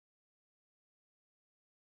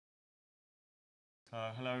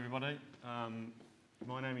Hello everybody.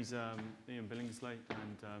 My name is Ian Billingsley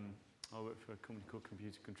and I work for a company called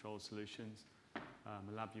Computer Control Solutions. I'm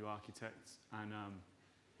a LabVIEW architect and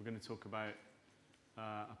we're going to talk about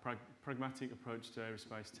a pragmatic approach to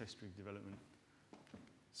aerospace test rig development.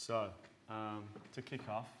 So, to kick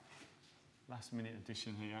off, last minute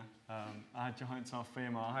addition here, I had Giants off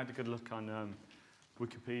FEMA. I had a good look on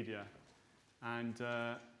Wikipedia and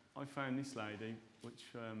I found this lady, which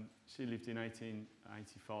she lived in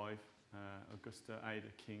 1885, Augusta Ada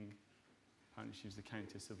King. Apparently she was the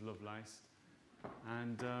Countess of Lovelace.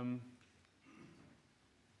 And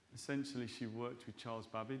essentially she worked with Charles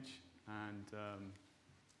Babbage and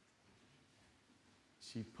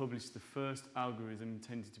she published the first algorithm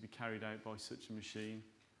intended to be carried out by such a machine.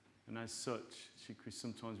 And as such, she was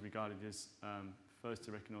sometimes regarded as first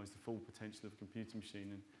to recognise the full potential of a computer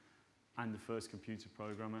machine and the first computer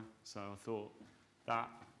programmer. So I thought that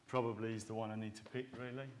probably is the one I need to pick,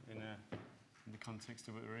 really, in the context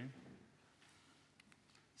of what we're in.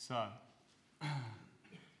 So,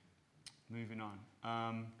 moving on.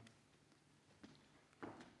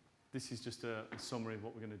 This is just a summary of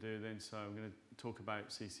what we're going to do then. So I'm going to talk about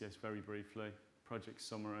CCS very briefly, project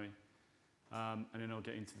summary, and then I'll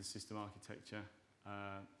get into the system architecture.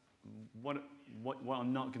 What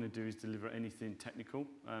I'm not going to do is deliver anything technical,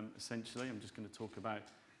 essentially. I'm just going to talk about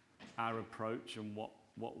our approach and what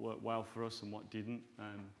worked well for us and what didn't.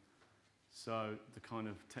 So the kind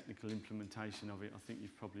of technical implementation of it, I think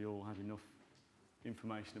you've probably all had enough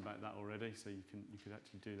information about that already, so you could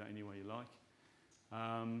actually do that any way you like.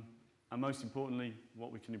 And most importantly,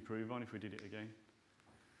 what we can improve on if we did it again.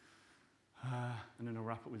 And then I'll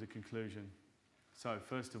wrap up with a conclusion. So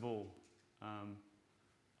first of all,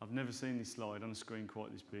 I've never seen this slide on a screen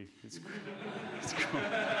quite this big. It's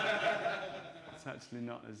actually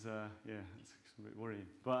not as, yeah, it's a bit worrying.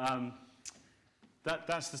 But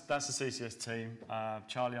that's the CCS team.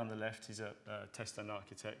 Charlie on the left, he's a test and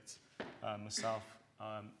architect. Myself,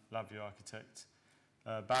 LabVIEW architect.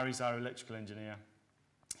 Barry's our electrical engineer.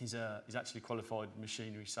 He's actually qualified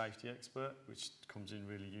machinery safety expert, which comes in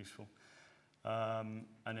really useful. And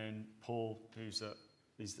then Paul, he's the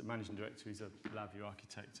managing director, he's a LabVIEW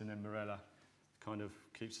architect, and then Morella kind of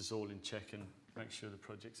keeps us all in check and makes sure the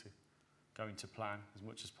projects are going to plan as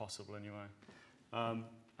much as possible anyway.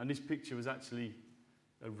 And this picture was actually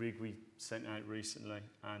a rig we sent out recently,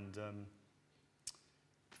 and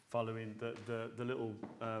following the little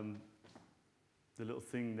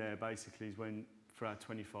thing there basically is when, for our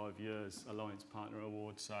 25 years Alliance Partner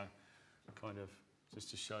Award, so kind of just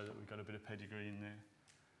to show that we've got a bit of pedigree in there.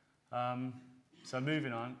 So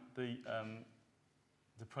moving on, the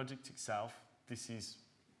project itself, this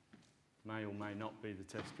may or may not be the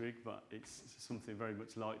test rig, but it's something very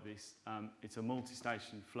much like this. It's a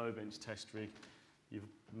multi-station flow bench test rig.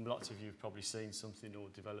 Lots of you have probably seen something or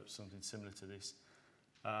developed something similar to this.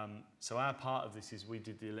 So our part of this is we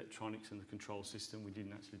did the electronics and the control system. We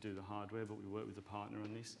didn't actually do the hardware, but we worked with a partner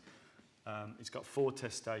on this. It's got 4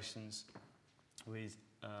 test stations with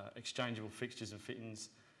exchangeable fixtures and fittings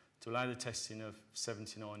to allow the testing of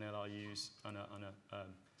 79 LRUs on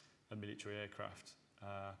a military aircraft.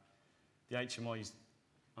 The HMI is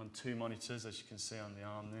on 2 monitors, as you can see on the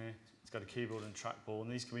arm there. It's got a keyboard and trackball, and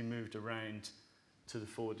these can be moved around to the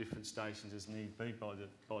 4 different stations as need be by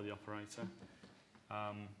the operator.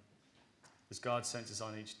 There's guard sensors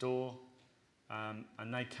on each door,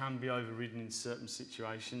 and they can be overridden in certain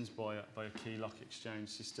situations by a key lock exchange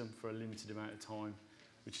system for a limited amount of time,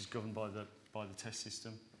 which is governed by the test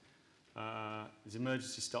system. There's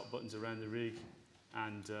emergency stop buttons around the rig,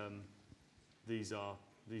 and these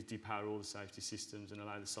depower all the safety systems and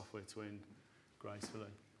allow the software to end gracefully.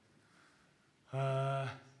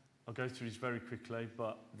 I'll go through this very quickly,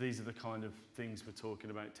 but these are the kind of things we're talking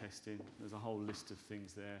about testing. There's a whole list of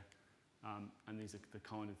things there, and these are the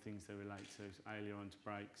kind of things they relate to: ailerons,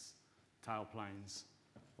 brakes, tailplanes,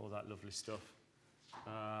 all that lovely stuff.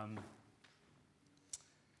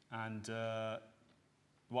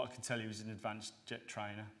 What I can tell you is an advanced jet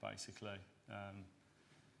trainer, basically.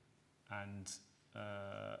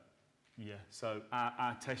 Yeah, so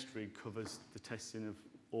our test rig covers the testing of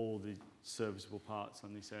all the serviceable parts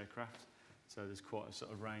on this aircraft. So there's quite a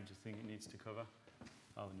sort of range of things it needs to cover.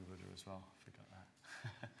 Oh, and the rudder as well, I forgot that.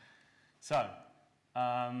 So,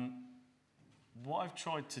 what I've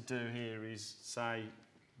tried to do here is say,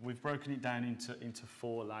 we've broken it down into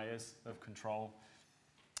 4 layers of control.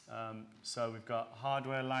 So we've got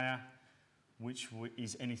hardware layer, which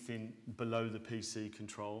is anything below the PC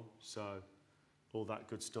control, so all that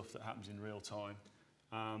good stuff that happens in real time,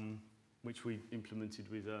 which we implemented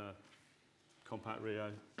with Compact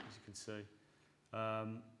Rio, as you can see.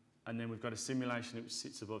 And then we've got a simulation which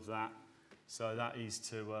sits above that. So that is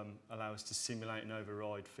to allow us to simulate and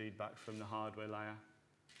override feedback from the hardware layer,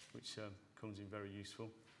 which comes in very useful.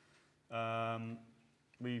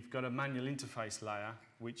 We've got a manual interface layer,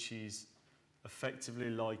 which is effectively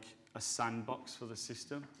like a sandbox for the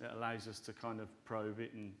system. It allows us to kind of probe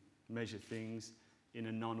it and measure things in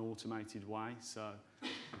a non-automated way. So I'll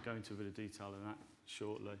go into a bit of detail on that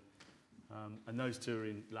shortly. And those two are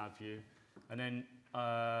in LabVIEW. And then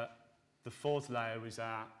the fourth layer is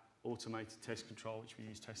our automated test control, which we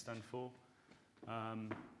use TestStand for.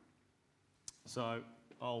 So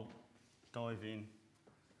I'll dive in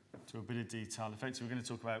to a bit of detail. Effectively, we're going to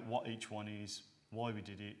talk about what each one is, why we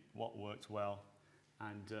did it, what worked well,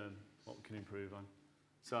 and what we can improve on.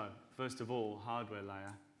 So first of all, hardware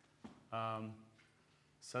layer.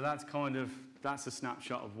 So that's a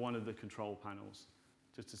snapshot of one of the control panels,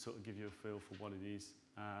 just to sort of give you a feel for what it is.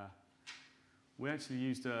 We actually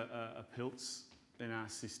used a PILTS in our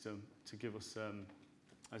system to give us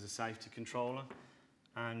as a safety controller,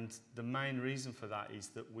 and the main reason for that is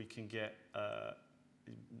that we can get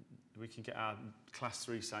our class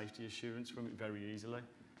 3 safety assurance from it very easily.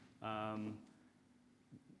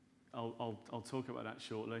 I'll talk about that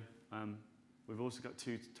shortly. We've also got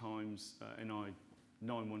 2 times NI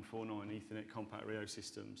 9149 Ethernet compact Rio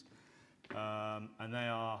systems, and they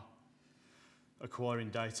are acquiring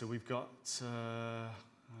data. We've got,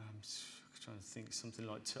 I'm trying to think, something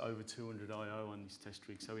like over 200 I/O on this test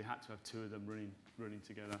rig, so we had to have 2 of them running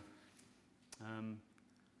together.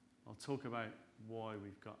 I'll talk about why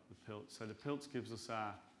we've got the PILTS. So the PILTS gives us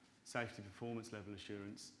our safety performance level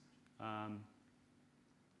assurance.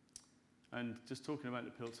 And just talking about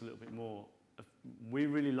the PILTS a little bit more, we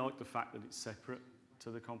really like the fact that it's separate to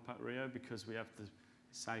the compact Rio, because we have the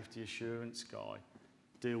safety assurance guy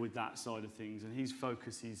deal with that side of things, and his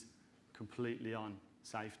focus is completely on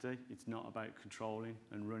safety. It's not about controlling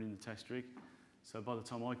and running the test rig. So by the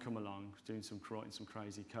time I come along writing some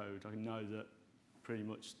crazy code, I know that pretty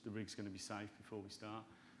much the rig's going to be safe before we start.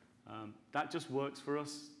 That just works for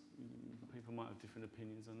us. People might have different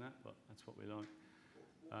opinions on that, but that's what we like.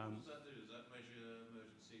 What does that do? Does that measure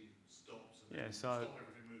emergency stops and stop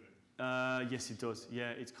everything moving? Yes, it does.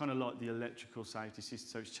 Yeah, it's kind of like the electrical safety system.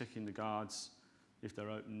 So it's checking the guards if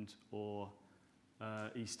they're opened, or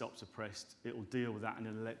e-stops are pressed. It will deal with that in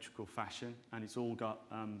an electrical fashion, and it's all got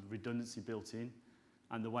redundancy built in.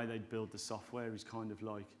 And the way they build the software is kind of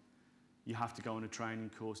like, you have to go on a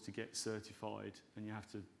training course to get certified, and you have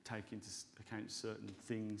to take into account certain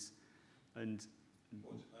things. And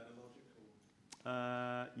what is it, analogic?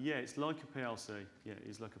 yeah, it's like a PLC. Yeah,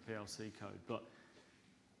 it's like a PLC code, but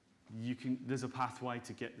there's a pathway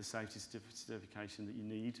to get the safety certification that you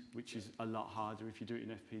need, which is a lot harder if you do it in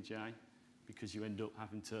FPGA, because you end up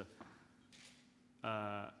having to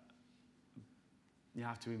you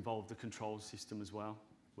have to involve the control system as well,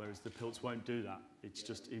 whereas the PILTS won't do that. It's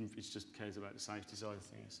just cares about the safety side of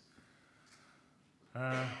things.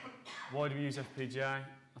 Why do we use FPGA?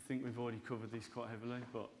 I think we've already covered this quite heavily,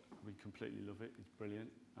 but we completely love it. It's brilliant.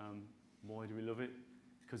 Why do we love it?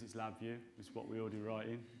 Because it's LabVIEW. It's what we already write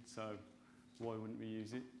in, so why wouldn't we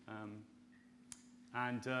use it?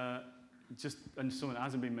 And something that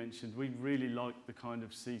hasn't been mentioned, we really like the kind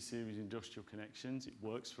of C-series industrial connections. It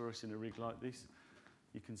works for us in a rig like this.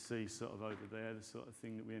 You can see sort of over there the sort of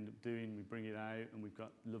thing that we end up doing. We bring it out, and we've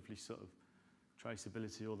got lovely sort of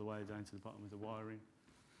traceability all the way down to the bottom of the wiring.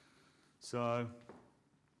 So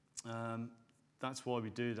that's why we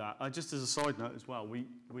do that. Just as a side note as well, we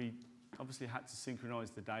obviously had to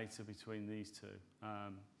synchronise the data between these two,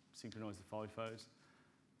 synchronise the FIFOs.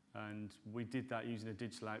 And we did that using a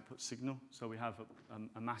digital output signal. So we have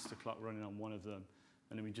a master clock running on one of them,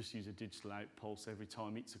 and then we just use a digital out pulse every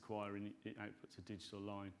time it's acquiring, it outputs a digital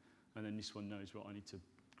line. And then this one knows, right, I need to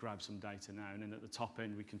grab some data now. And then at the top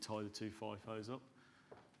end, we can tie the 2 FIFOs up,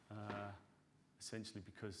 essentially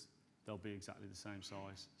because they'll be exactly the same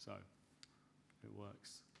size. So it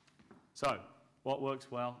works. So what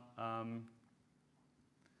works well?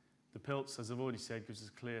 The PILTS, as I've already said, gives us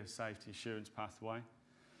a clear safety assurance pathway.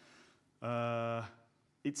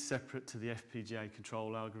 It's separate to the FPGA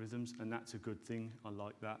control algorithms, and that's a good thing. I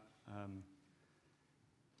like that.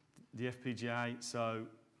 The FPGA, so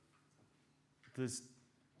there's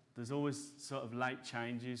always sort of late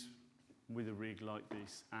changes with a rig like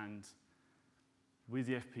this, and with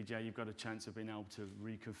the FPGA, you've got a chance of being able to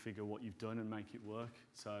reconfigure what you've done and make it work.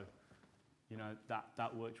 So, you know,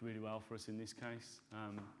 that worked really well for us in this case.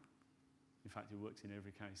 In fact, it works in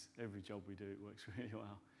every case. Every job we do, it works really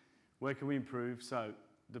well. Where can we improve? So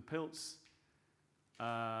the PILTS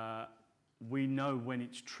we know when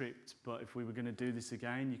it's tripped, but if we were going to do this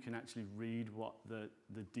again, you can actually read what the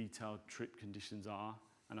detailed trip conditions are.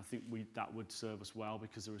 And I think that would serve us well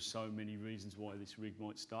because there are so many reasons why this rig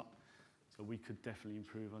might stop. So we could definitely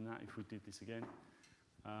improve on that if we did this again.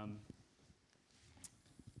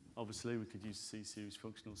 Obviously, we could use the C-Series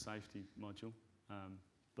functional safety module.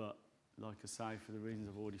 But like I say, for the reasons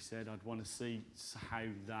I've already said, I'd want to see how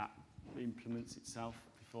that implements itself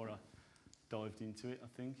before I dived into it, I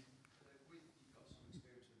think. You've got some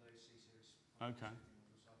experience with those C-Series. Okay.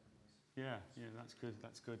 Yeah, that's good,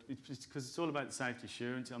 that's good. It's because it's all about the safety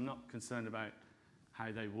assurance. I'm not concerned about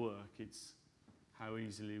how they work, it's how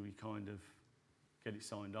easily we kind of get it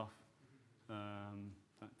signed off.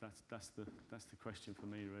 That's the question for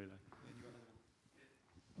me, really.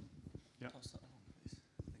 Yeah. Pass that along, please.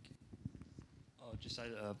 Thank you. I'll just say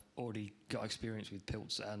that I've already got experience with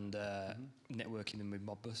Pilts and networking them with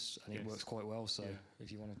Modbus, and it works quite well. So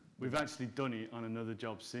if you want to, we've actually done it on another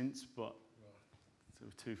job since, but so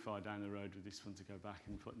we're too far down the road with this one to go back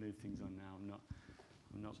and put new things on now. I'm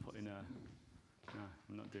not putting a. No,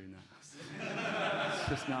 I'm not doing that. It's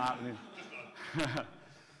just not happening.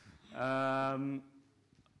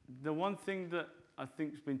 The one thing that I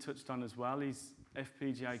think has been touched on as well is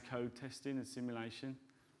FPGA code testing and simulation.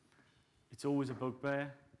 It's always a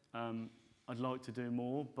bugbear. I'd like to do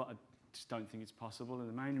more, but I just don't think it's possible. And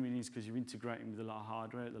the main reason is because you're integrating with a lot of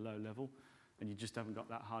hardware at the low level, and you just haven't got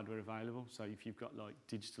that hardware available. So if you've got like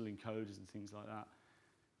digital encoders and things like that,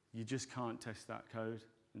 you just can't test that code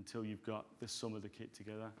until you've got the sum of the kit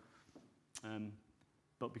together.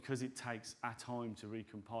 But because it takes a time to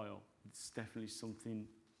recompile, it's definitely something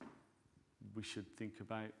we should think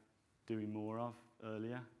about doing more of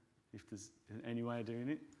earlier, if there's any way of doing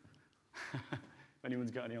it. If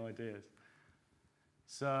anyone's got any ideas.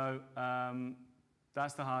 So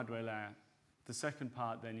that's the hardware layer. The second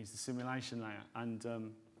part then is the simulation layer. And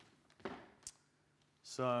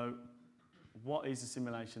so what is a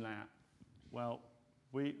simulation layer? Well,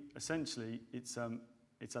 essentially, it's a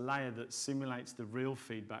layer that simulates the real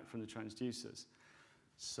feedback from the transducers.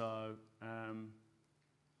 So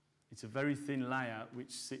it's a very thin layer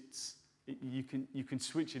which sits. You can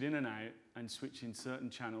switch it in and out and switch in certain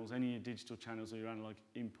channels, any of your digital channels or your analog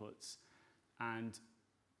inputs, and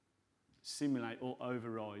simulate or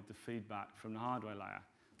override the feedback from the hardware layer.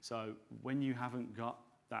 So when you haven't got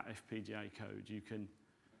that FPGA code, you can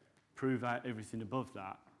prove out everything above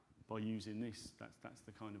that by using this. That's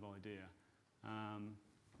the kind of idea. So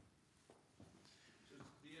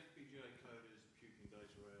the FPGA code is puking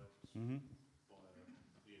data out via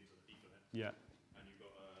the internet, Ethernet. Yeah. And you've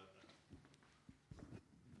got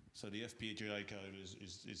so the FPGA code is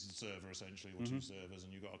the server essentially, or two servers,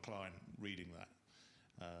 and you've got a client reading that.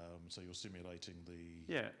 So you're simulating the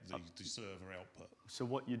server output. So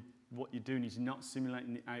what you're doing is you're not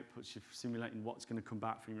simulating the outputs, you're simulating what's going to come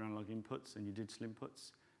back from your analog inputs and your digital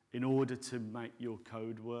inputs in order to make your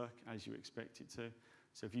code work as you expect it to.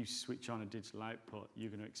 So if you switch on a digital output,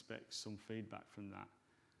 you're going to expect some feedback from that.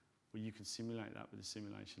 Well, you can simulate that with the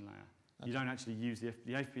simulation layer. Okay. You don't actually use the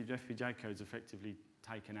FPGA code's effectively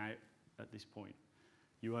taken out at this point.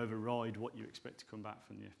 You override what you expect to come back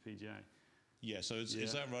from the FPGA. Yeah, so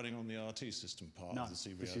is that running on the RT system part of the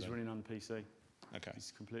CVO? This is running on the PC. Okay.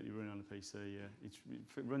 It's completely running on the PC, yeah. It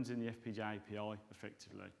runs in the FPGA API,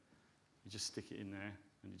 effectively. You just stick it in there,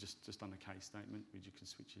 and you just on the case statement, you can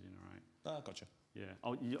switch it in or out. Ah, gotcha. Yeah,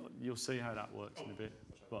 you'll see how that works in a bit.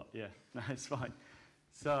 But yeah, no, it's fine.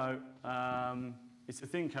 So it's a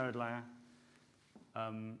thin code layer.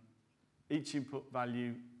 Each input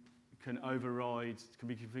value can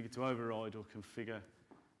be configured to override or configure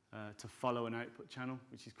to follow an output channel,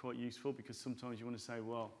 which is quite useful because sometimes you want to say,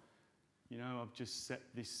 well, you know, I've just set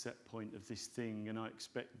this set point of this thing and I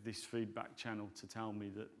expect this feedback channel to tell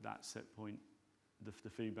me that set point, the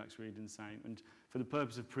feedback's reading the same. And for the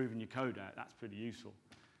purpose of proving your code out, that's pretty useful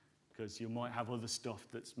because you might have other stuff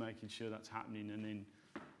that's making sure that's happening and then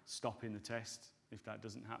stopping the test if that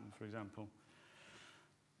doesn't happen, for example.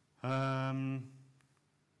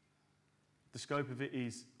 The scope of it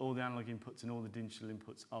is all the analog inputs and all the digital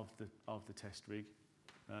inputs of the test rig.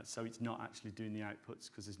 So it's not actually doing the outputs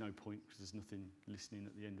because there's no point because there's nothing listening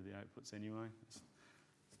at the end of the outputs anyway. That's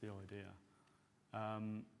the idea.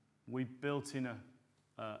 We built in a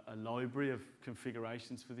library of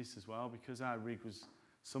configurations for this as well because our rig was,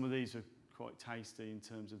 some of these were quite tasty in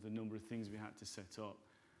terms of the number of things we had to set up.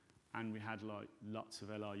 And we had like lots of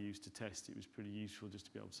LRUs to test. It was pretty useful just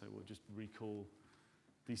to be able to say, well, just recall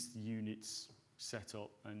this unit's set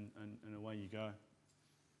up and away you go.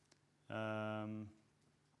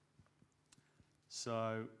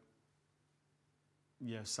 So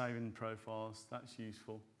yeah, saving profiles, that's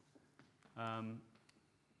useful.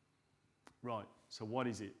 Right, so what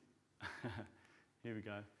is it? Here we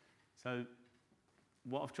go. So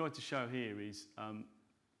what I've tried to show here is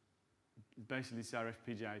basically it's our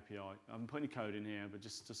FPGA API. I'm putting code in here, but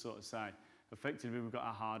just to sort of say, effectively we've got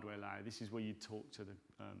our hardware layer. This is where you talk to the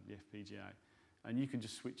FPGA. And you can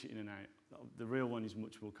just switch it in and out. The real one is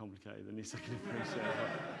much more complicated than this, I can appreciate.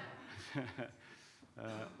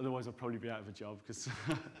 Otherwise I'll probably be out of a job because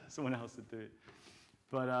someone else would do it.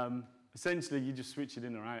 But essentially you just switch it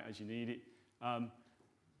in or out as you need it.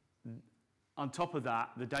 On top of that,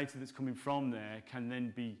 the data that's coming from there can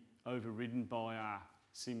then be overridden by our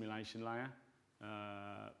simulation layer,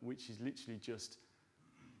 which is literally just,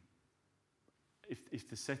 if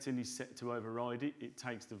the setting is set to override it, it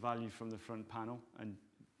takes the value from the front panel and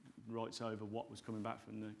writes over what was coming back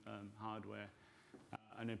from the hardware,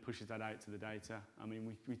 and then pushes that out to the data. I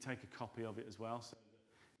mean, we take a copy of it as well, so that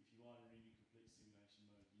if you are in really complete simulation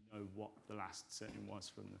mode, you know what the last setting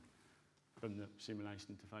was from the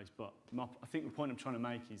simulation interface. But I think the point I'm trying to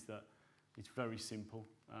make is that it's very simple,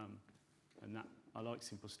 and that I like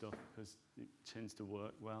simple stuff because it tends to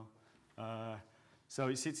work well. So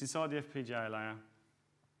it sits inside the FPGA layer,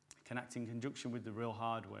 can act in conjunction with the real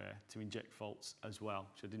hardware to inject faults as well,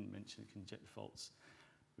 which I didn't mention. It can inject faults,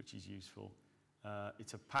 which is useful.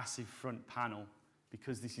 It's a passive front panel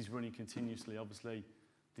because this is running continuously. Obviously,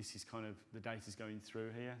 this is kind of the data's going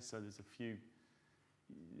through here, so there's a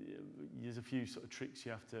few sort of tricks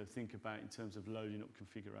you have to think about in terms of loading up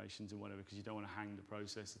configurations and whatever, because you don't want to hang the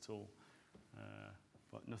process at all.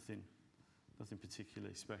 But nothing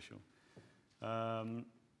particularly special.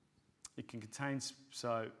 It can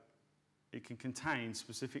contain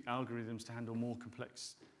specific algorithms to handle more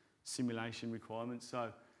complex simulation requirements.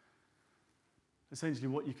 So essentially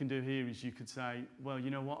what you can do here is you could say, well,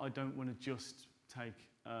 you know what, I don't want to just take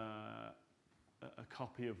a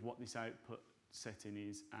copy of what this output setting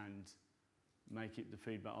is and make it the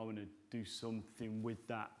feedback. I want to do something with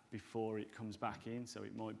that before it comes back in. So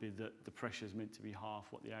it might be that the pressure is meant to be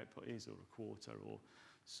half what the output is, or a quarter, or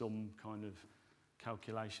some kind of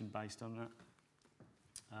calculation based on that.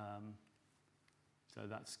 So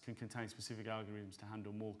that can contain specific algorithms to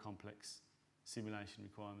handle more complex simulation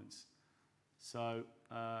requirements. So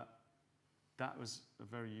that was a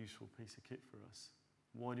very useful piece of kit for us.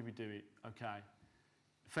 Why did we do it? Okay.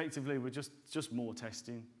 Effectively, we're just more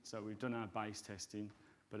testing. So we've done our base testing,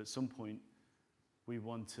 but at some point we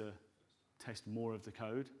want to test more of the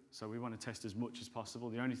code. So we want to test as much as possible.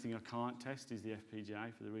 The only thing I can't test is the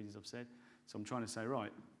FPGA for the reasons I've said. So I'm trying to say,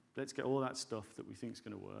 right, let's get all that stuff that we think is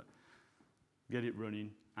going to work, get it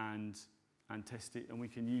running, and test it. And we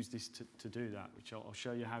can use this to do that, which I'll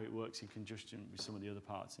show you how it works in conjunction with some of the other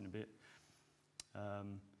parts in a bit.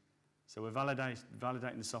 So we're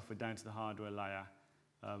validating the software down to the hardware layer.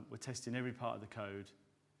 We're testing every part of the code,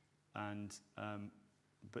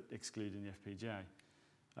 but excluding the FPGA.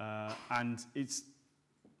 And it's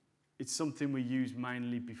something we use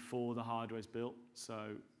mainly before the hardware is built.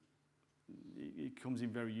 So it comes in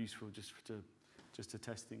very useful just to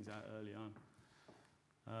test things out early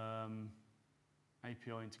on.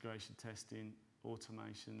 API integration testing,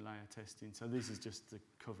 automation, layer testing. So this is just the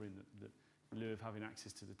covering in lieu of having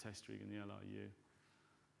access to the test rig and the LRU.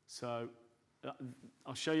 So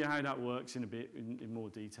I'll show you how that works in a bit in more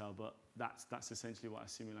detail, but that's essentially what a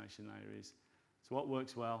simulation layer is. So what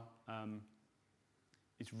works well,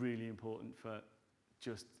 it's really important for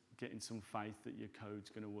just getting some faith that your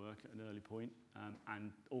code's going to work at an early point,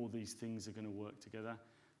 and all these things are going to work together.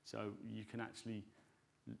 So you can actually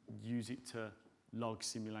use it to log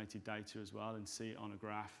simulated data as well and see it on a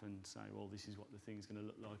graph and say, well, this is what the thing's going to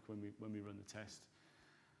look like when we run the test.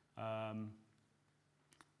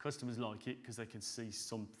 Customers like it because they can see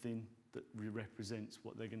something that represents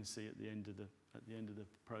what they're going to see at the end of the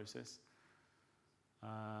process,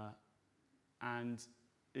 and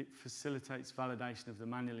it facilitates validation of the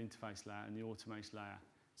manual interface layer and the automation layer.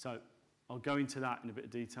 So I'll go into that in a bit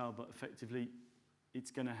of detail, but effectively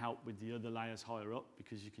it's going to help with the other layers higher up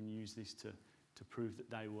because you can use this to prove that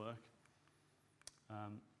they work.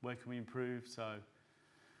 Where can we improve? So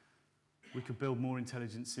we could build more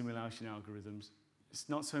intelligent simulation algorithms. It's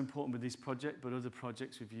not so important with this project, but other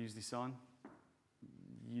projects we've used this on,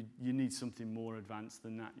 you need something more advanced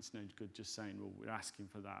than that. It's no good just saying, well, we're asking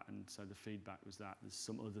for that, and so the feedback was that. There's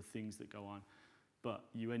some other things that go on, but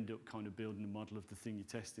you end up kind of building a model of the thing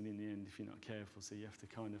you're testing in the end if you're not careful, so you have to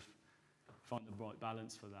kind of find the right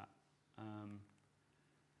balance for that.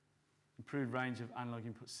 Improved range of analog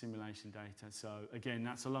input simulation data. So again,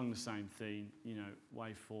 that's along the same theme, you know,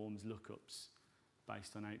 waveforms, lookups,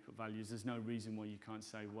 based on output values. There's no reason why you can't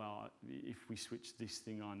say, well, if we switch this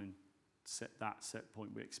thing on and set that set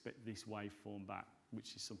point, we expect this waveform back,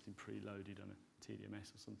 which is something preloaded on a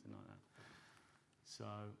TDMS or something like that. So,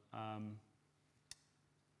 so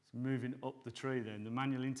moving up the tree then, the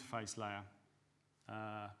manual interface layer.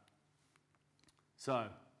 So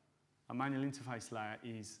a manual interface layer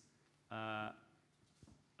is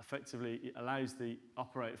effectively, it allows the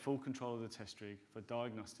operator full control of the test rig for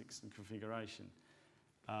diagnostics and configuration.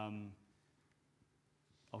 I'll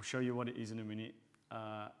show you what it is in a minute,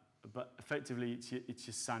 but effectively it's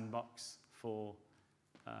your sandbox for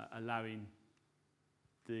allowing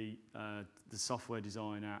the software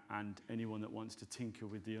designer and anyone that wants to tinker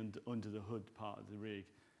with the under the hood part of the rig.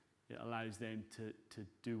 It allows them to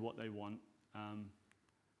do what they want.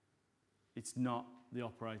 It's not the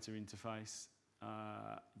operator interface.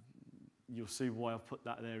 You'll see why I've put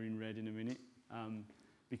that there in red in a minute,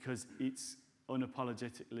 because it's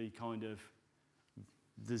unapologetically kind of,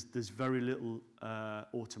 there's very little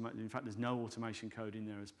automation. In fact, there's no automation code in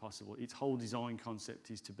there as possible. Its whole design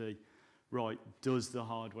concept is to be, right, does the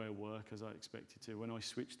hardware work as I expect it to? When I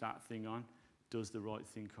switch that thing on, does the right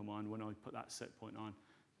thing come on? When I put that set point on,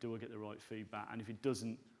 do I get the right feedback? And if it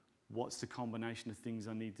doesn't, what's the combination of things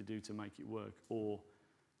I need to do to make it work? Or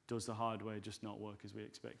does the hardware just not work as we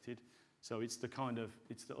expected? So it's the kind of,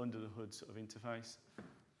 it's the under the hood sort of interface.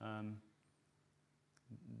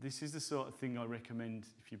 This is the sort of thing I recommend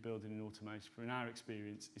if you're building an automation. In our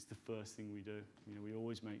experience, it's the first thing we do. You know, we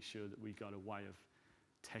always make sure that we got a way of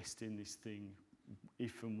testing this thing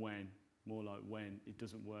if and when, more like when it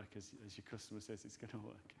doesn't work as your customer says it's going to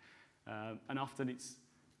work. And often it's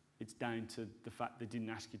down to the fact they didn't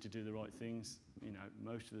ask you to do the right things, you know,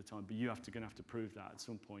 most of the time. But you going to have to prove that at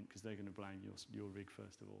some point because they're going to blame your rig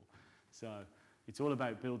first of all. So it's all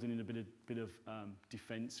about building in a bit of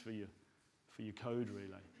defence for your code,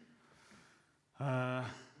 really.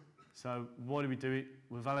 So why do we do it?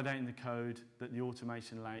 We're validating the code that the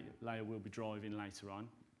automation layer will be driving later on.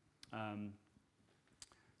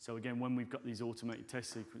 So again, when we've got these automated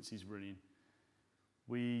test sequences running,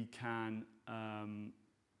 we can,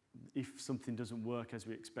 if something doesn't work as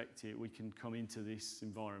we expect it, we can come into this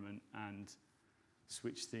environment and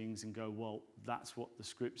switch things and go, well, that's what the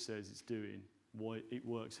script says it's doing. Why it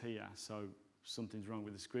works here, so something's wrong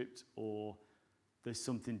with the script, or there's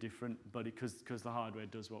something different, but because the hardware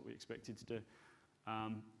does what we expect it to do.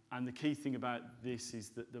 And the key thing about this is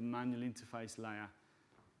that the manual interface layer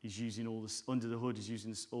is using all this, under the hood is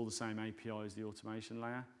using all the same API as the automation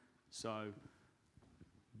layer. So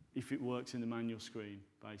if it works in the manual screen,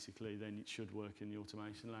 basically, then it should work in the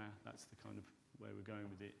automation layer. That's the kind of where we're going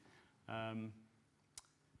with it.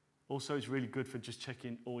 Also, it's really good for just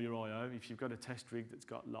checking all your I/O. If you've got a test rig that's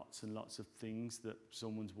got lots and lots of things that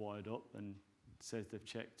someone's wired up and says they've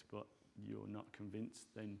checked, but you're not convinced,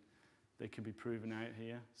 then they can be proven out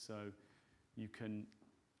here. So you can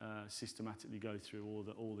systematically go through all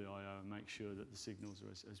the I/O and make sure that the signals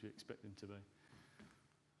are as we expect them to be.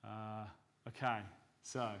 Okay,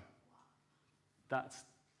 so that's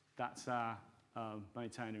our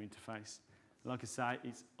maintainer interface. Like I say,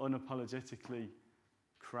 it's unapologetically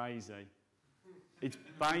crazy. It's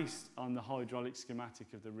based on the hydraulic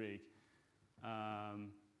schematic of the rig.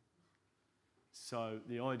 So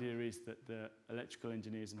the idea is that the electrical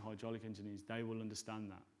engineers and hydraulic engineers, they will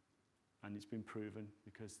understand that. And it's been proven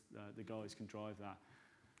because the guys can drive that.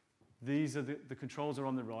 These are the controls are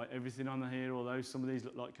on the right. Everything on here, although some of these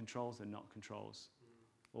look like controls, they're not controls.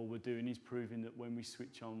 All we're doing is proving that when we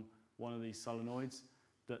switch on one of these solenoids,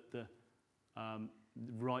 that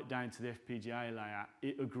right down to the FPGA layer,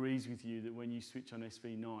 it agrees with you that when you switch on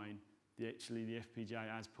SV9, the FPGA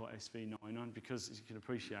has put SV9 on, because as you can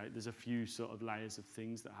appreciate, there's a few sort of layers of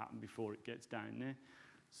things that happen before it gets down there.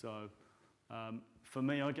 So for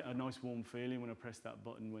me, I get a nice warm feeling when I press that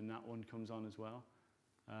button when that one comes on as well.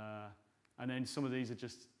 And then some of these are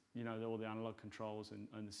just, you know, all the analog controls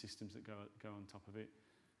and the systems that go on top of it.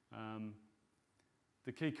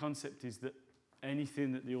 The key concept is that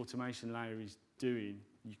anything that the automation layer is doing,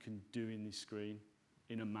 you can do in this screen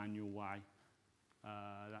in a manual way.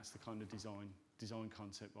 That's the kind of design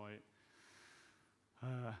concept by it.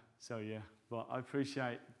 So yeah, but I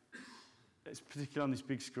appreciate, it's particularly on this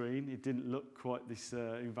big screen, it didn't look quite this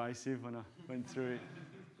invasive when I went through it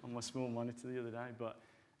on my small monitor the other day, but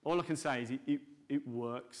all I can say is it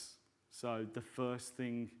works. So the first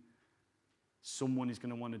thing someone is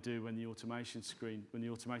going to want to do when the automation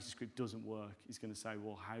script doesn't work is going to say,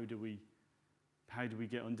 well, how do we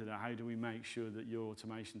get under that? How do we make sure that your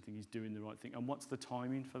automation thing is doing the right thing? And what's the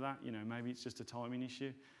timing for that? You know, maybe it's just a timing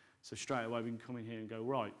issue. So straight away we can come in here and go,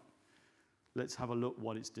 right, let's have a look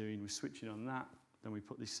what it's doing. We're switching on that, then we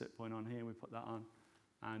put this set point on here, and we put that on,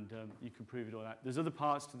 and you can prove it all out. There's other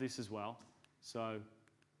parts to this as well. So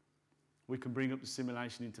we can bring up the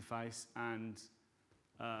simulation interface and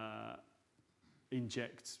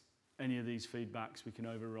inject any of these feedbacks we can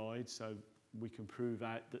override, so we can prove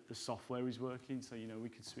out that the software is working. So, we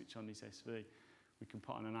can switch on this SV, we can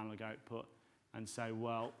put on an analog output and say,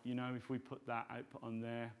 well, if we put that output on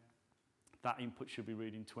there, that input should be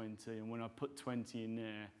reading 20, and when I put 20 in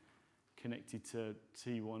there, connected to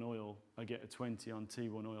T1 oil, I get a 20 on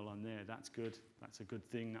T1 oil on there. That's good. That's a good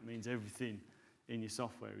thing. That means everything in your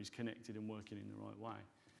software is connected and working in the right way.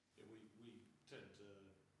 Yeah, we tend to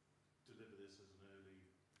deliver this as an early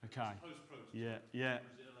post-prototype. Yeah.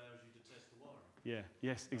 Because it allows you to test the wiring. Yeah.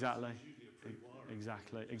 Yes. Exactly. It's usually a pre-wiring.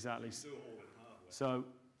 Exactly. You do it all in hardware. So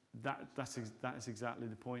that's exactly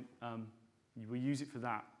the point. We use it for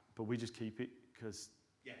that, but we just keep it because.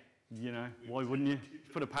 Yeah. Why wouldn't you?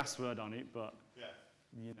 Put a password on it, but yeah.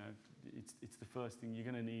 It's the first thing you're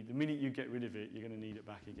going to need. The minute you get rid of it, you're going to need it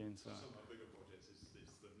back again. So. Some of our bigger projects,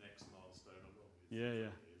 it's the next milestone along. Yeah.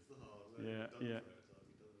 It's the hardware. Yeah.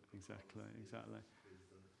 Exactly.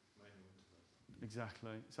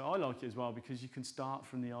 Exactly. So I like it as well because you can start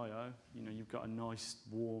from the I/O. You've got a nice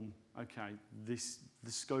warm. Okay, the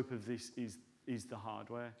scope of this is the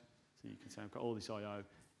hardware. So you can say I've got all this I/O.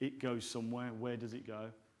 It goes somewhere. Where does it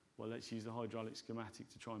go? Well, let's use the hydraulic schematic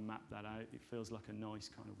to try and map that out. It feels like a nice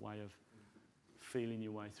kind of way of feeling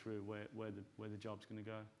your way through where the job's going to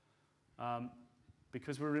go.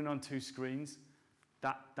 Because we're in on 2 screens,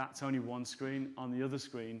 that's only one screen. On the other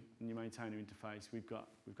screen, in your maintainer interface, we've got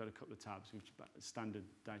a couple of tabs. We've got a standard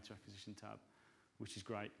data acquisition tab, which is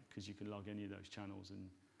great because you can log any of those channels and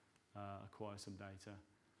acquire some data.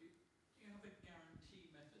 Do you have a guarantee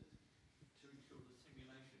method to ensure the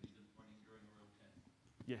simulation isn't running during a real test?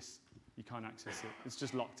 Yes, you can't access it. It's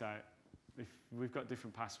just locked out. If we've got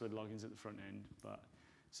different password logins at the front end,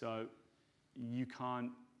 so you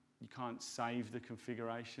can't save the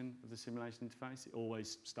configuration of the simulation interface. It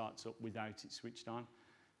always starts up without it switched on,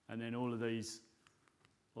 and then all of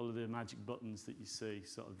the magic buttons that you see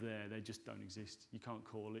sort of there, they just don't exist. You can't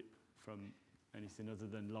call it from anything other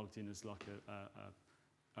than logged in as like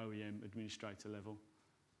a OEM administrator level.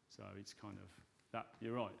 So it's kind of that.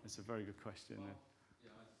 You're right. It's a very good question. Well,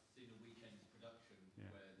 yeah, I've seen a weekend's production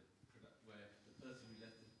where the person who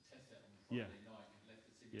left the test set on Friday night had left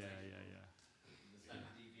the simulation. The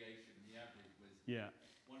standard deviation, the average was 100%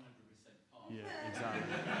 pass. Yeah, exactly.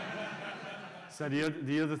 So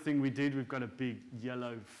the other thing we did, we've got a big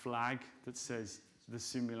yellow flag that says the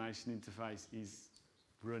simulation interface is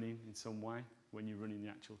running in some way when you're running the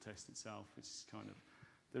actual test itself, which is kind of,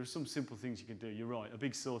 there are some simple things you can do. You're right, a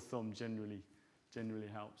big sore thumb generally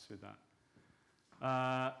helps with that.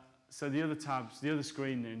 So the other tabs, the other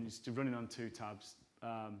screen then is running on 2 tabs.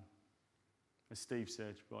 As Steve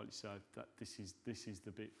said, rightly so, that this is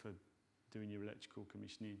the bit for doing your electrical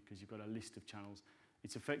commissioning because you've got a list of channels.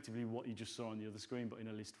 It's effectively what you just saw on the other screen, but in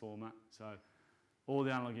a list format. So all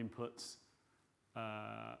the analog inputs,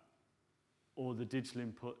 all the digital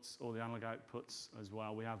inputs, all the analog outputs as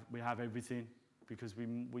well. We have everything because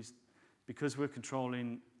we're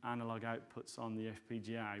controlling analog outputs on the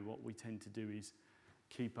FPGA. What we tend to do is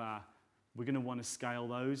we're going to want to scale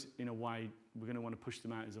those in a way. We're going to want to push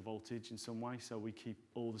them out as a voltage in some way. So we keep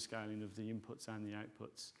all the scaling of the inputs and the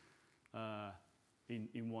outputs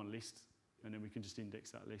in one list, and then we can just index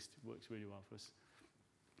that list. It works really well for us.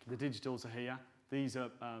 The digitals are here. These are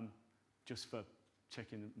just for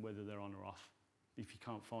checking whether they're on or off. If you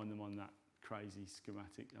can't find them on that crazy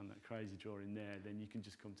schematic, on that crazy drawing there, then you can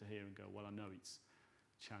just come to here and go, well, I know it's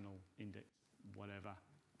channel, index, whatever.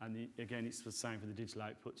 And again, it's the same for the digital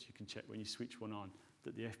outputs. You can check when you switch one on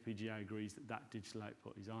that the FPGA agrees that that digital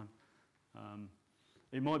output is on.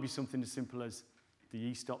 It might be something as simple as the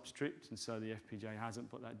E-stop stripped, and so the FPGA hasn't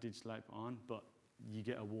put that digital output on, but you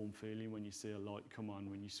get a warm feeling when you see a light come on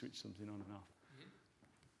when you switch something on and off.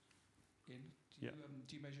 Ian,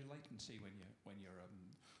 do you measure latency when you're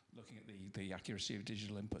looking at the accuracy of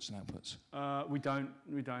digital inputs and outputs? We don't.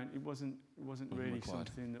 It wasn't really required.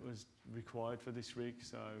 Something that was required for this rig.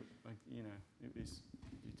 So it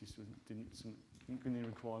just didn't any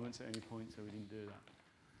requirements at any point, so we didn't do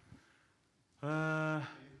that.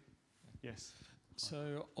 Yes.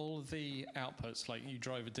 So all of the outputs, like you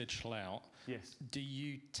drive a digital out. Yes. Do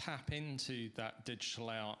you tap into that digital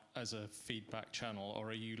out as a feedback channel, or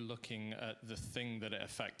are you looking at the thing that it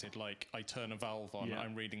affected? Like I turn a valve on,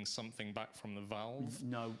 I'm reading something back from the valve?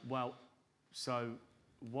 No. Well, so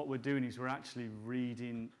what we're doing is we're actually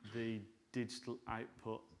reading the digital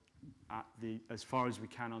output as far as we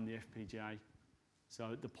can on the FPGA.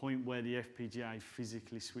 So at the point where the FPGA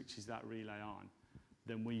physically switches that relay on,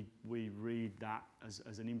 then we read that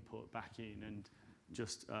as an input back in and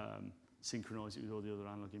just synchronize it with all the other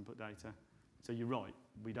analog input data. So you're right,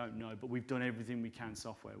 we don't know, but we've done everything we can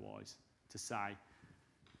software-wise to say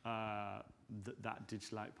that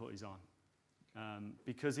digital output is on.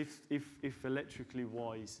 Because if electrically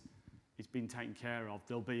wise it's been taken care of,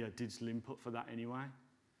 there'll be a digital input for that anyway,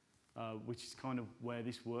 which is kind of where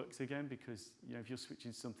this works again, because if you're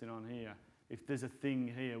switching something on here, if there's a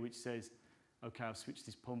thing here which says, okay, I've switched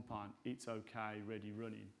this pump on, it's okay, ready,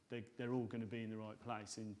 running, they're all going to be in the right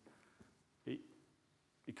place, and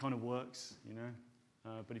it kind of works,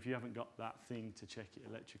 but if you haven't got that thing to check it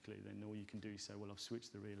electrically, then all you can do is say, well, I've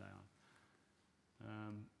switched the relay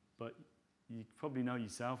on. But you probably know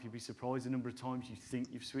yourself, you'd be surprised the number of times you think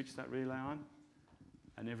you've switched that relay on,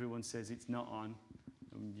 and everyone says it's not on,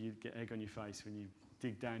 and you get egg on your face when you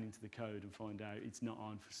dig down into the code and find out it's not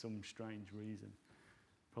on for some strange reason.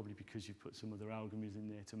 Probably because you've put some other algorithms in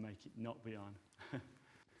there to make it not be on.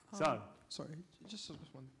 Sorry, just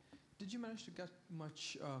one. Did you manage to get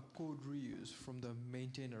much code reuse from the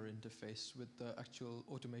maintainer interface with the actual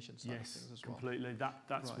automation side of things as well? Yes, completely.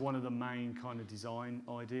 That's one of the main kind of design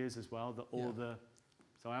ideas as well. That all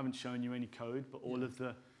so I haven't shown you any code, but all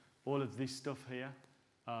of this stuff here,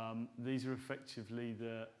 these are effectively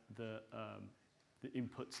the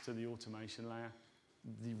inputs to the automation layer.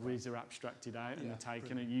 The WIS are abstracted out and they're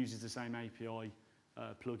taken. It uses the same API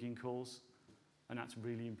plugin calls, and that's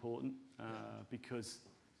really important because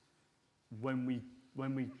when we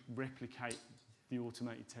replicate the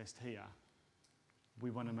automated test here, we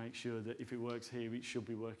want to make sure that if it works here, it should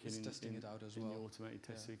be working in the automated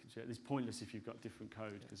test sequence. Yeah, it's pointless if you've got different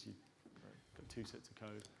code because you've got two sets of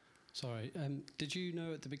code. Sorry, did you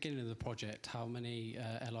know at the beginning of the project how many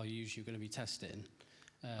LRUs you're going to be testing?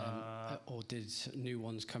 Or did new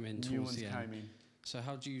ones come in towards the end? New ones came in. So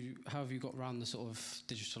how have you got around the sort of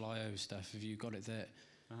digital I/O stuff? Have you got it that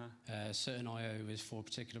certain I/O is for a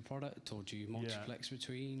particular product, or do you multiplex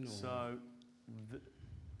between? Or? So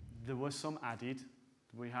there was some added.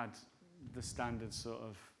 We had the standard sort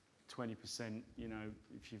of 20%.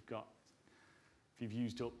 If you've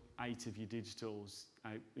used up 8 of your digitals,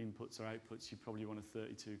 inputs or outputs, you probably want a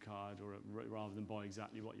 32 card, or rather than buy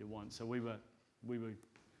exactly what you want. So we were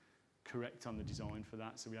correct on the design for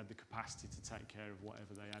that, so we had the capacity to take care of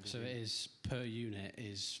whatever they added. So it is per unit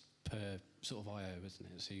is per sort of I/O, isn't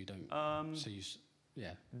it? So you don't.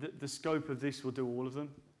 The scope of this will do all of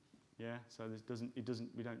them. Yeah. So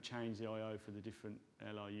we don't change the I/O for the different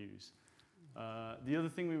LRUs. The other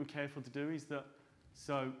thing we were careful to do is that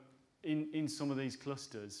in some of these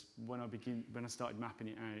clusters, when I started mapping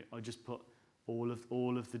it out, I just put all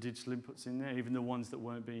of the digital inputs in there, even the ones that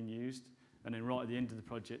weren't being used. And then right at the end of the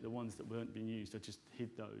project, the ones that weren't being used, I just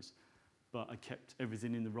hid those. But I kept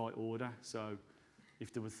everything in the right order. So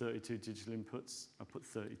if there were 32 digital inputs, I put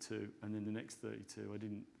 32, and then the next 32, I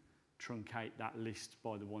didn't truncate that list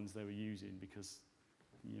by the ones they were using, because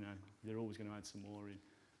they're always going to add some more in.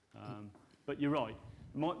 But you're right.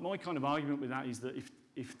 My kind of argument with that is that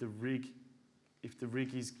if the rig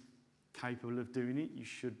is capable of doing it, you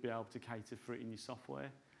should be able to cater for it in your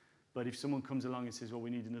software. But if someone comes along and says, well, we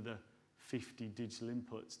need another 50 digital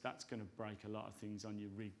inputs, that's going to break a lot of things on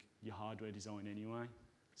your hardware design anyway.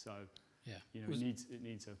 So it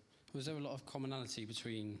needs a. Was there a lot of commonality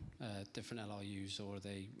between different LRUs, or are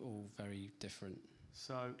they all very different?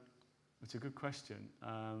 So it's a good question.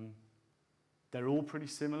 They're all pretty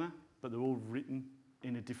similar, but they're all written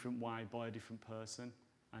in a different way by a different person.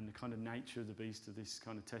 And the kind of nature of the beast of this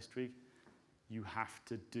kind of test rig, you have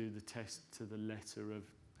to do the test to the letter of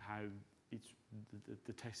how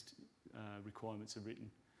the test requirements are written.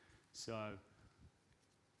 So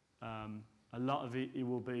a lot of it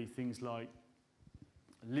will be things like,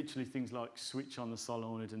 literally things like switch on the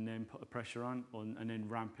solenoid and then put a pressure on, and then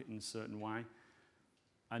ramp it in a certain way.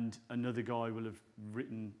 And another guy will have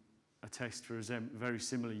written a test for a very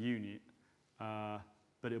similar unit,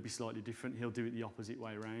 but it'll be slightly different. He'll do it the opposite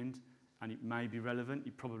way around, and it may be relevant.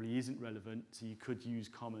 It probably isn't relevant, so you could use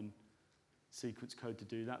common sequence code to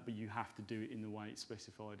do that, but you have to do it in the way it's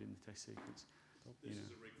specified in the test sequence. This is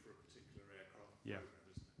a rig for a particular aircraft program,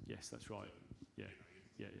 isn't it? Yes, that's right. So,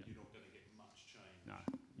 you're not going to get much change. No,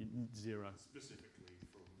 zero. Specifically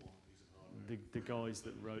from one piece of hardware. The guys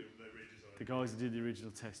that wrote, the guys that did the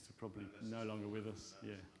original test are probably no longer with us.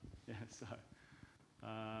 Yeah.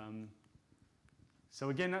 So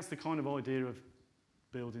again, that's the kind of idea of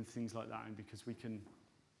building things like that, and because we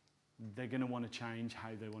they're going to want to change how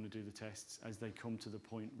they want to do the tests as they come to the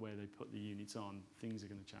point where they put the units on. Things are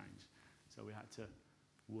going to change. So we had to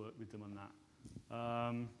work with them on that.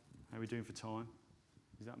 How are we doing for time?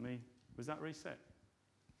 Is that me? Was that reset?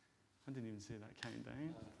 I didn't even see that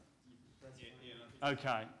countdown.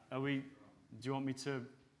 Okay. Do you want me to...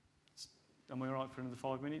 Am I all right for another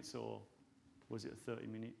 5 minutes, or was it a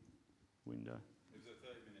 30-minute window? It was a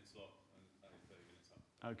 30-minute slot and only 30 minutes up.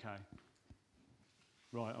 Okay.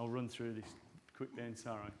 Right, I'll run through this quick then,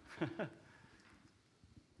 sorry.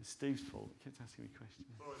 It's Steve's fault, he kept asking me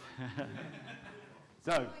questions.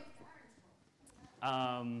 So,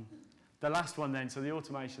 the last one then, so the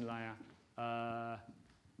automation layer.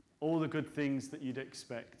 All the good things that you'd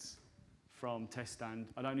expect from test stand.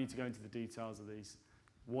 I don't need to go into the details of these.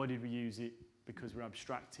 Why did we use it? Because we're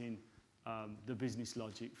abstracting the business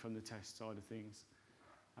logic from the test side of things.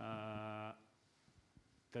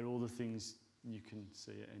 They're all the things you can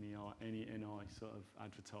see at any NI sort of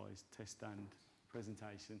advertised test stand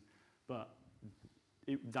presentation. But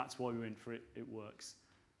that's why we went for it. It works.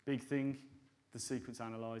 Big thing, the sequence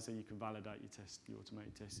analyzer. You can validate your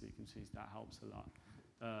automated test sequences. That helps a lot.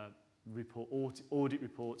 Audit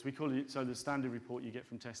reports. We call it, so the standard report you get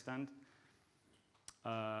from test stand.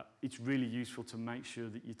 It's really useful to make sure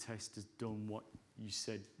that your test has done what you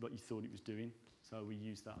said, what you thought it was doing. So we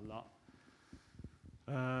use that a lot.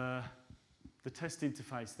 The test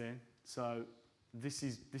interface then. So this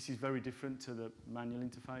is very different to the manual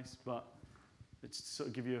interface, but let's sort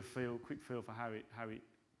of give you a quick feel for how it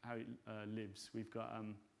lives. We've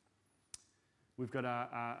got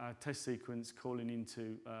our test sequence calling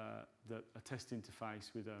into a test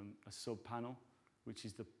interface with a sub panel, which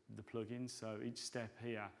is the plugin. So each step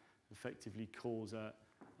here effectively calls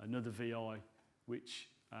another VI, which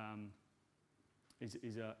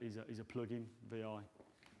is a plugin VI.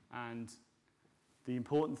 And the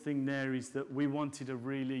important thing there is that we wanted a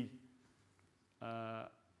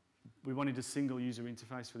single user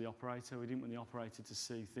interface for the operator. We didn't want the operator to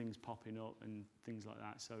see things popping up and things like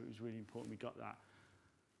that. So it was really important we got that.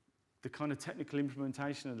 The kind of technical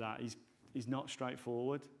implementation of that is not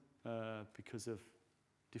straightforward because of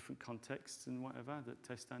different contexts and whatever that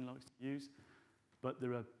test stand likes to use. But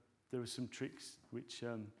there are some tricks which,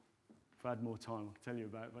 if I had more time, I could tell you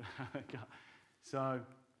about. But so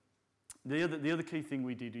the other key thing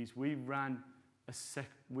we did is we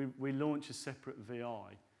launched a separate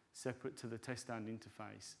VI, separate to the test stand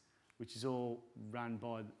interface, which is all ran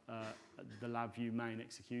by the LabVIEW main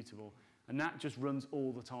executable, and that just runs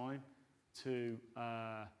all the time to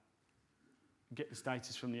get the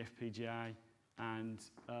status from the FPGA and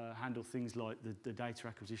handle things like the data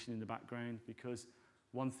acquisition in the background. Because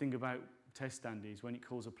one thing about test stand is when it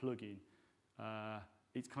calls a plugin,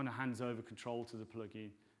 it kind of hands over control to the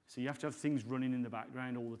plugin. So you have to have things running in the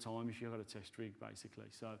background all the time if you've got a test rig, basically.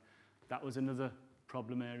 So that was another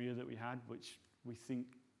problem area that we had, which we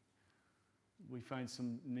think we found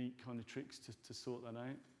some neat kind of tricks to sort that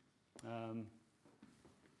out.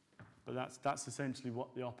 But that's essentially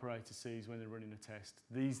what the operator sees when they're running a test.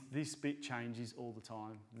 This bit changes all the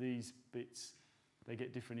time. These bits, they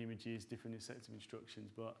get different images, different sets of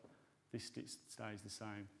instructions, but this stays the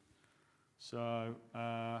same. So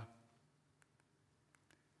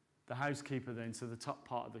the housekeeper then, so the top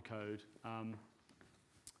part of the code,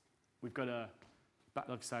 we've got like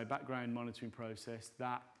I say, background monitoring process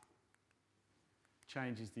that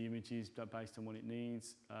changes the images based on what it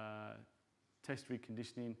needs. Test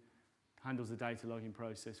reconditioning handles the data logging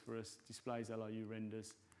process for us, displays LRU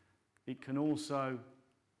renders. It can also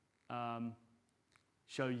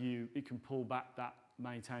show you, it can pull back that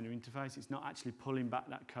maintainer interface. It's not actually pulling back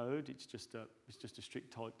that code, it's just a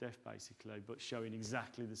strict type def basically, but showing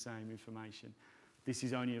exactly the same information. This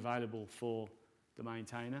is only available for the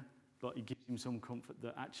maintainer, but it gives him some comfort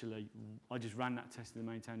that actually, I just ran that test in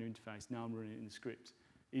the maintainer interface, now I'm running it in the script.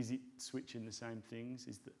 Is it switching the same things?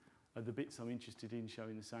 Are the bits I'm interested in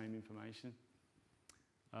showing the same information?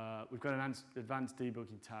 We've got an advanced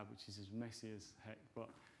debugging tab, which is as messy as heck, but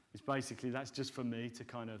it's basically, that's just for me to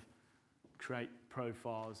kind of create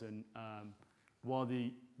profiles, and while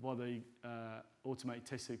the automated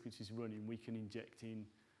test sequence is running, we can inject in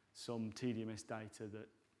some TDMS data that,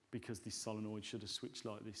 because this solenoid should have switched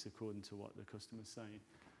like this according to what the customer's saying.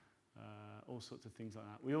 All sorts of things like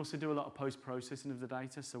that. We also do a lot of post-processing of the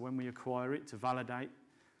data, so when we acquire it, to validate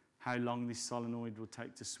how long this solenoid will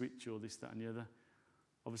take to switch, or this, that and the other.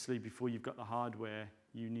 Obviously, before you've got the hardware,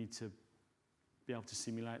 you need to be able to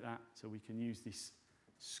simulate that, so we can use this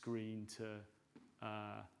screen to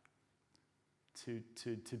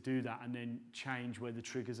do that, and then change where the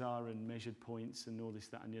triggers are and measured points and all this,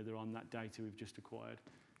 that and the other on that data we've just acquired.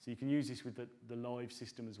 So you can use this with the live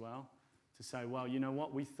system as well to say, well, you know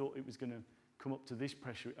what, we thought it was going to come up to this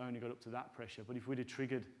pressure, it only got up to that pressure, but if we'd have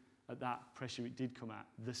triggered at that pressure it did come at,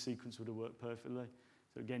 the sequence would have worked perfectly.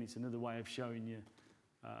 So again, it's another way of showing you,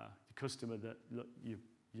 the customer that, look,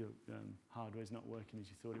 your hardware is not working as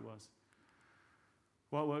you thought it was.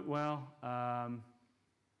 What worked well?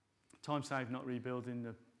 Time saved not rebuilding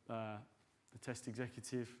the test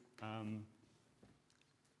executive.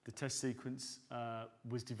 The test sequence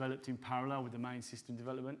was developed in parallel with the main system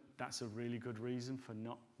development. That's a really good reason for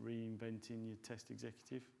not reinventing your test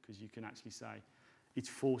executive, because you can actually say it's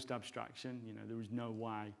forced abstraction. You know, there is no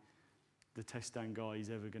way the test stand guy is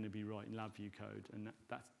ever going to be writing LabVIEW code, and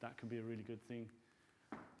that can be a really good thing.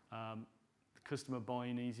 The customer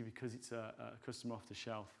buy-in easy because it's a customer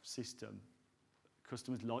off-the-shelf system.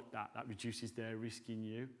 Customers like that. That reduces their risk in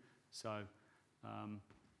you. So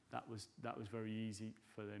that was very easy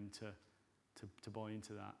for them to buy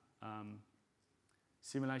into that.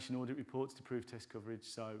 Simulation audit reports to prove test coverage.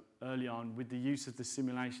 So early on, with the use of the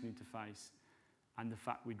simulation interface and the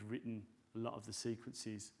fact we'd written a lot of the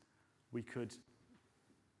sequences, we could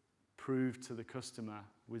prove to the customer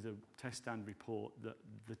with a test stand report that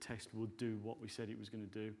the test would do what we said it was going to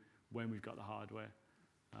do when we've got the hardware.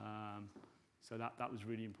 So that was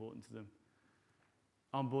really important to them.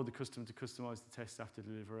 Onboard the customer to customise the test after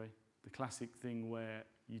delivery. The classic thing where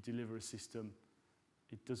you deliver a system,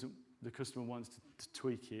 the customer wants to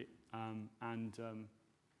tweak it, and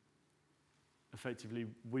effectively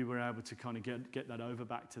we were able to kind of get that over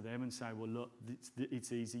back to them and say, well, look,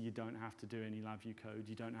 it's easy. You don't have to do any LabVIEW code.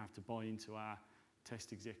 You don't have to buy into our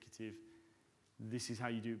test executive. This is how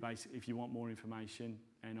you do it. Basically, if you want more information,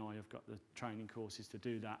 and I have got the training courses to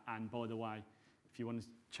do that. And by the way, if you want to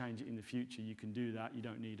change it in the future, you can do that. You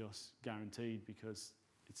don't need us guaranteed, because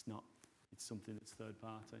it's something that's third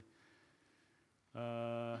party.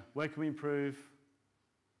 Where can we improve?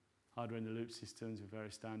 Hardware in the loop systems with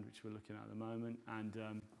various standards, which we're looking at the moment,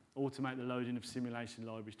 and automate the loading of simulation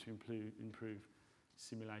libraries to improve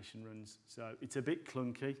simulation runs. So it's a bit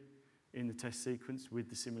clunky in the test sequence with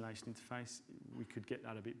the simulation interface. We could get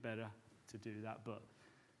that a bit better to do that, but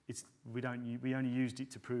we only used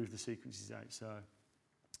it to prove the sequences out, so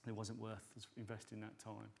it wasn't worth us investing that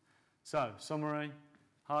time. So, summary,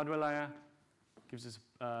 hardware layer gives us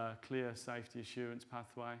a clear safety assurance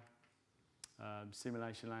pathway.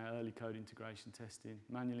 Simulation layer, early code integration testing.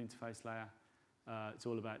 Manual interface layer, it's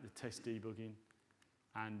all about the test debugging.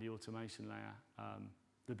 And the automation layer.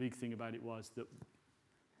 The big thing about it was that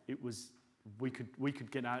we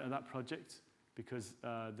could get out of that project because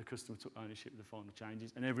the customer took ownership of the final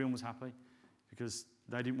changes, and everyone was happy because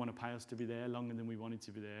they didn't want to pay us to be there longer than we wanted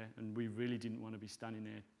to be there, and we really didn't want to be standing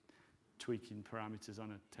there tweaking parameters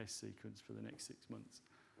on a test sequence for the next 6 months.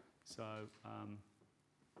 So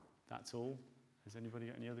that's all. Has anybody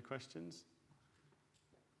got any other questions?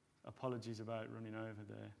 Apologies about running over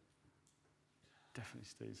there. Definitely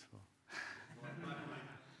Steve's fault.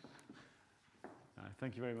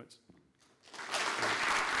 Thank you very much.